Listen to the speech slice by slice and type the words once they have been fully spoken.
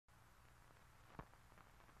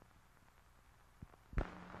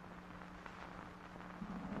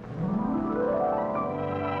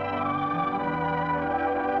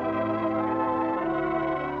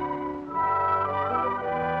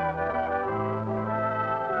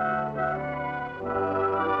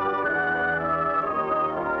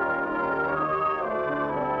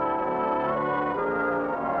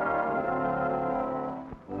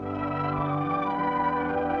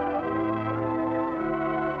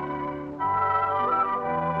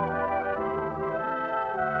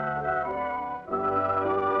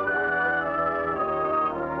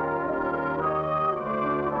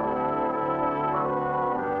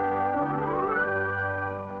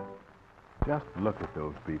Just look at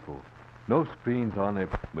those people. No screens on their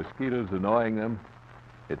mosquitoes annoying them.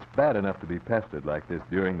 It's bad enough to be pestered like this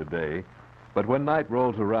during the day, but when night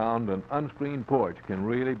rolls around, an unscreened porch can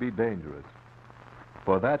really be dangerous.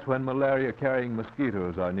 For that's when malaria-carrying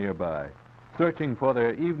mosquitoes are nearby, searching for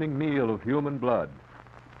their evening meal of human blood.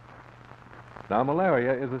 Now,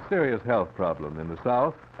 malaria is a serious health problem in the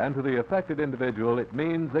South, and to the affected individual, it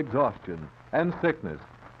means exhaustion and sickness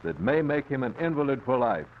that may make him an invalid for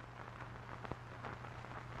life.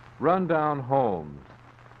 Run-down homes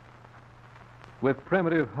with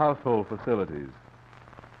primitive household facilities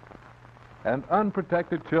and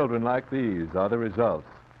unprotected children like these are the results,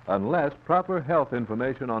 unless proper health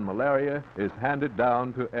information on malaria is handed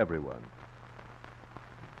down to everyone.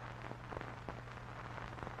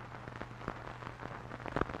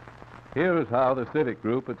 Here is how the civic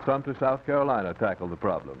group at Sumter, South Carolina tackled the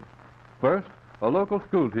problem. First, a local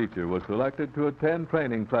school teacher was selected to attend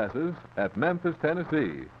training classes at Memphis,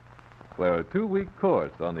 Tennessee, where a 2-week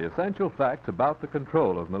course on the essential facts about the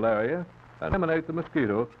control of malaria and eliminate the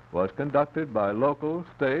mosquito was conducted by local,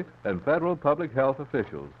 state, and federal public health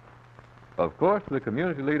officials. Of course, the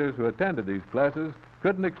community leaders who attended these classes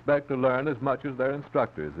couldn't expect to learn as much as their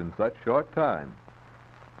instructors in such short time.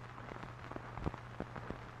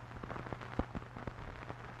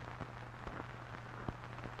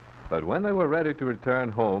 But when they were ready to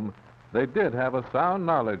return home, they did have a sound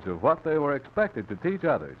knowledge of what they were expected to teach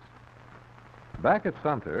others. Back at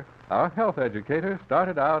Sumter, our health educator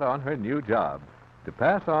started out on her new job to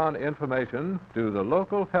pass on information to the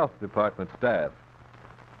local health department staff,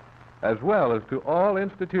 as well as to all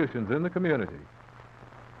institutions in the community,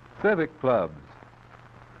 civic clubs,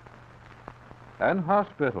 and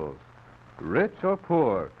hospitals, rich or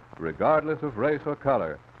poor, regardless of race or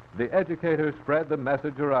color. The educators spread the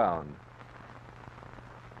message around.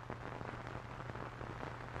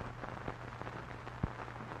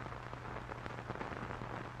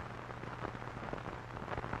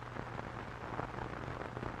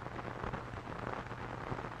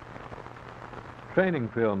 Training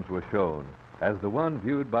films were shown, as the one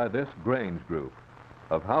viewed by this Grange group,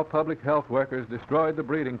 of how public health workers destroyed the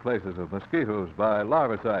breeding places of mosquitoes by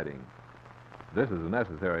larviciding. This is a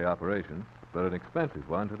necessary operation, but an expensive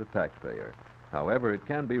one to the taxpayer. However, it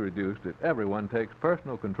can be reduced if everyone takes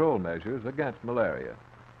personal control measures against malaria.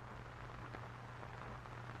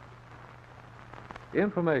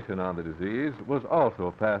 Information on the disease was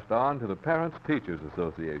also passed on to the Parents Teachers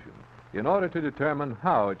Association in order to determine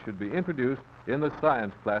how it should be introduced in the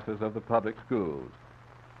science classes of the public schools.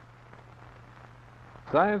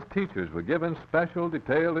 Science teachers were given special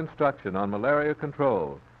detailed instruction on malaria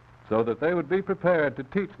control so that they would be prepared to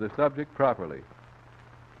teach the subject properly.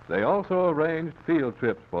 They also arranged field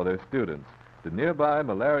trips for their students to nearby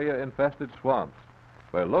malaria-infested swamps,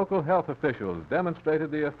 where local health officials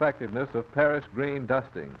demonstrated the effectiveness of Paris green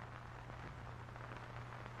dusting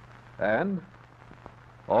and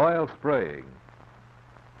oil spraying.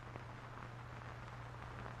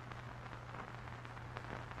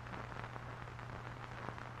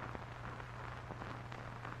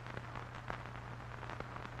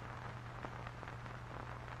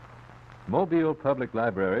 Mobile public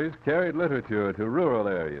libraries carried literature to rural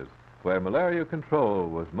areas where malaria control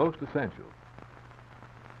was most essential.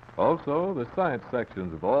 Also, the science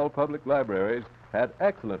sections of all public libraries had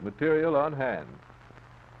excellent material on hand.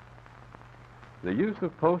 The use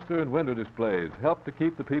of poster and window displays helped to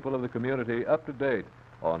keep the people of the community up to date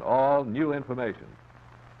on all new information.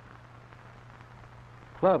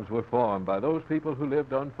 Clubs were formed by those people who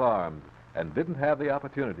lived on farms and didn't have the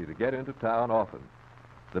opportunity to get into town often.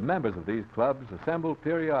 The members of these clubs assembled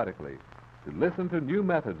periodically to listen to new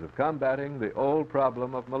methods of combating the old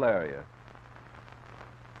problem of malaria.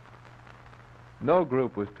 No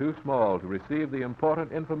group was too small to receive the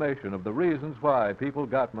important information of the reasons why people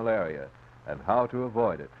got malaria and how to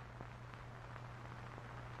avoid it.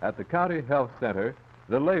 At the County Health Center,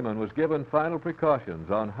 the layman was given final precautions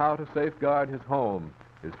on how to safeguard his home,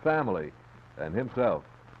 his family, and himself.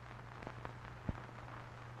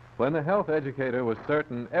 When the health educator was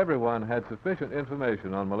certain everyone had sufficient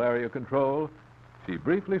information on malaria control, she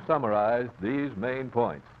briefly summarized these main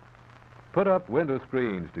points. Put up window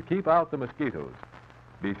screens to keep out the mosquitoes.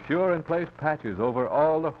 Be sure and place patches over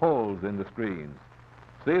all the holes in the screens.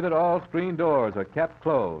 See that all screen doors are kept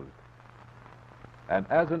closed. And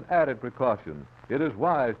as an added precaution, it is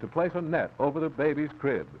wise to place a net over the baby's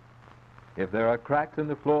crib. If there are cracks in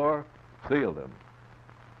the floor, seal them.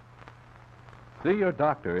 See your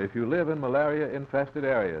doctor if you live in malaria-infested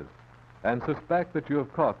areas and suspect that you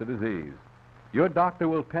have caught the disease. Your doctor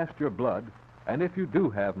will test your blood, and if you do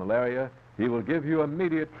have malaria, he will give you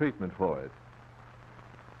immediate treatment for it.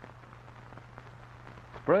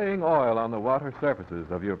 Spraying oil on the water surfaces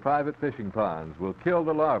of your private fishing ponds will kill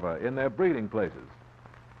the larvae in their breeding places.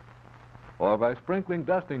 Or by sprinkling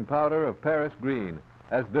dusting powder of Paris green,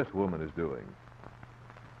 as this woman is doing.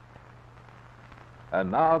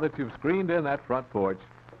 And now that you've screened in that front porch,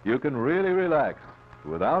 you can really relax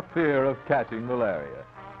without fear of catching malaria.